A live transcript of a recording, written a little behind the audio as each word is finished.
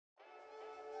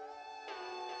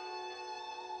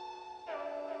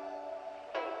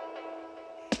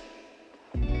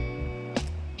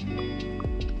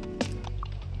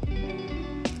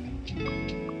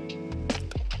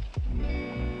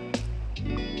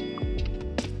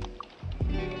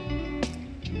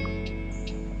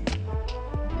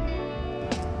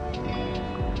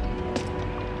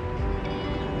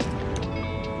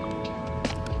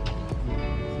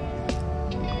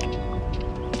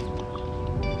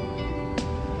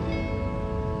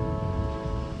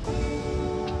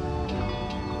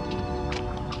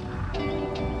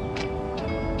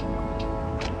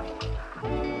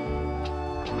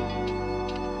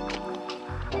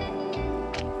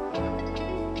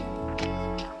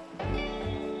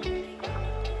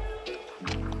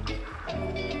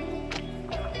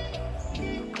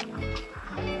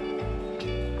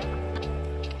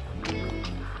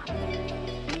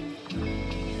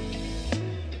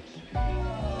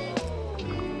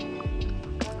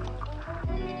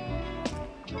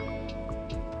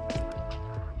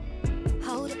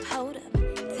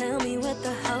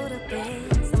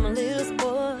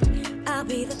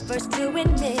be the first to admit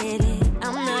it.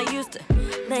 I'm not used to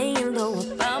laying low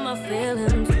about my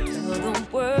feelings. Tell the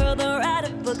world or write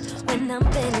a book when I'm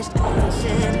finished. I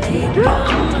should make your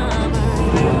mama.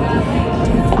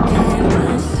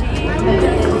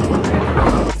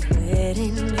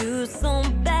 Sweating you so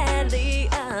badly.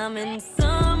 I'm in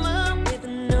summer with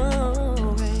no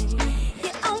rain.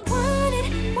 Yeah, I want it,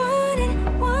 want it,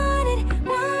 want it,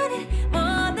 want it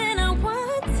more than I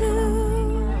want to.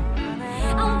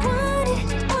 I want it,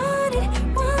 want it,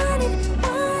 want it,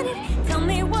 want it. Tell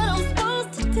me what I'm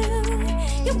supposed to do.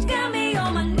 You got me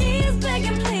on my knees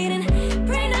begging, pleading,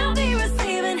 praying I'll be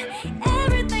receiving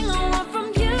everything I want from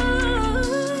you.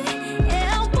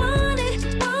 Yeah, I want it,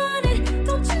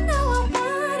 don't you know I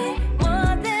want it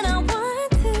more than I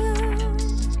want to.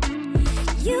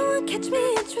 You won't catch me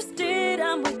interested,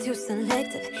 I'm way too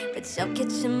selective, but you're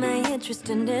catching my interest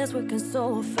and it's working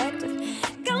so effective.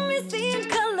 Got me seeing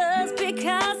colors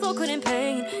Picasso couldn't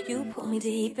paint. You pull me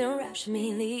deep and rapture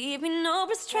me, leave me no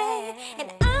restraint.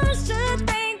 And I should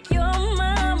thank your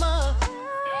mama.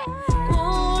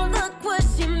 Oh, look what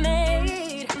she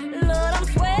made. Lord, I'm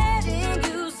sweating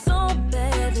you so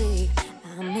badly.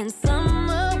 I'm in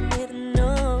summer with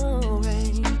no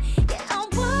rain. Yeah, I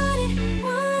want it,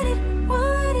 want it,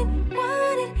 want it,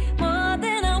 want it more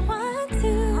than I want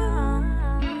to.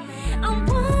 I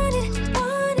want it,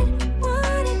 want it,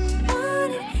 want it,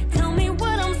 want it. Tell me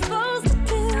what I'm supposed to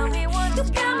do. You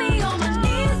got me on my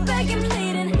knees begging,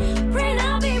 pleading, praying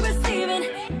I'll be receiving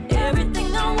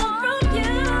everything I want from you.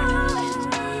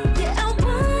 Yeah, I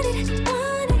want it,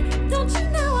 don't you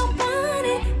know I want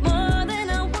it more than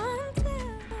I want to.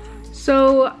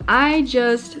 So I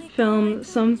just filmed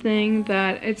something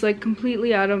that it's like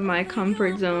completely out of my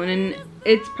comfort zone, and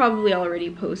it's probably already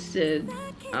posted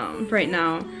right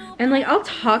now. And like I'll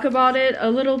talk about it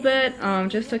a little bit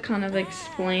just to kind of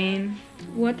explain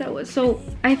what that was. So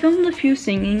I filmed a few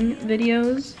singing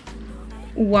videos.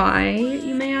 Why,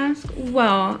 you may ask?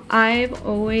 Well, I've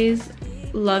always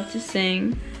loved to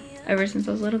sing ever since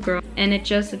I was a little girl, and it's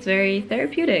very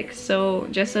therapeutic. So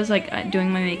just as like doing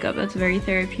my makeup, that's very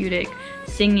therapeutic.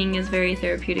 Singing is very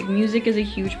therapeutic. Music is a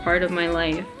huge part of my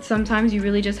life. Sometimes you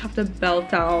really just have to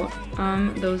belt out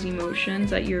those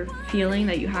emotions that you're feeling,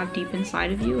 that you have deep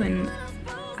inside of you, and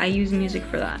I use music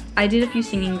for that. I did a few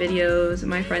singing videos.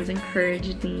 My friends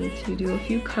encouraged me to do a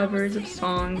few covers of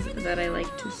songs that I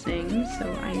like to sing,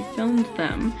 so I filmed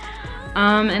them.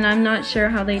 And I'm not sure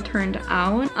how they turned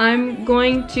out. I'm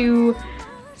going to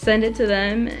send it to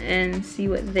them and see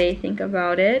what they think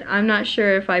about it. I'm not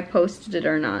sure if I posted it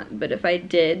or not, but if I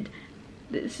did,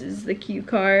 this is the cue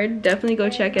card. Definitely go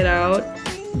check it out.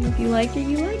 If you like it,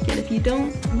 you like it. If you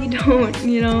don't, you don't,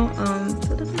 you know.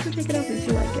 So definitely go check it out if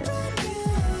you like it.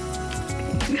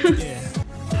 Okay.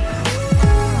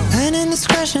 An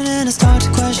indiscretion and I start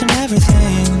to question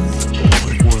everything.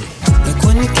 Like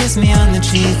when you kiss me on the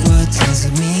cheek, what does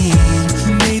it mean?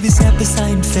 Maybe step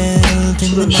beside Seinfeld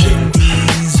in the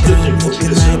 90s. I'm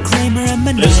looking like Kramer and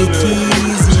my Nikes.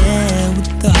 Yeah,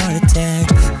 with the heart attack,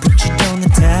 but you don't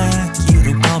attack, you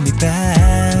don't call me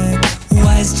back.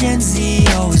 Why is Gen Z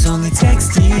always only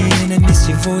texting? I miss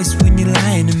your voice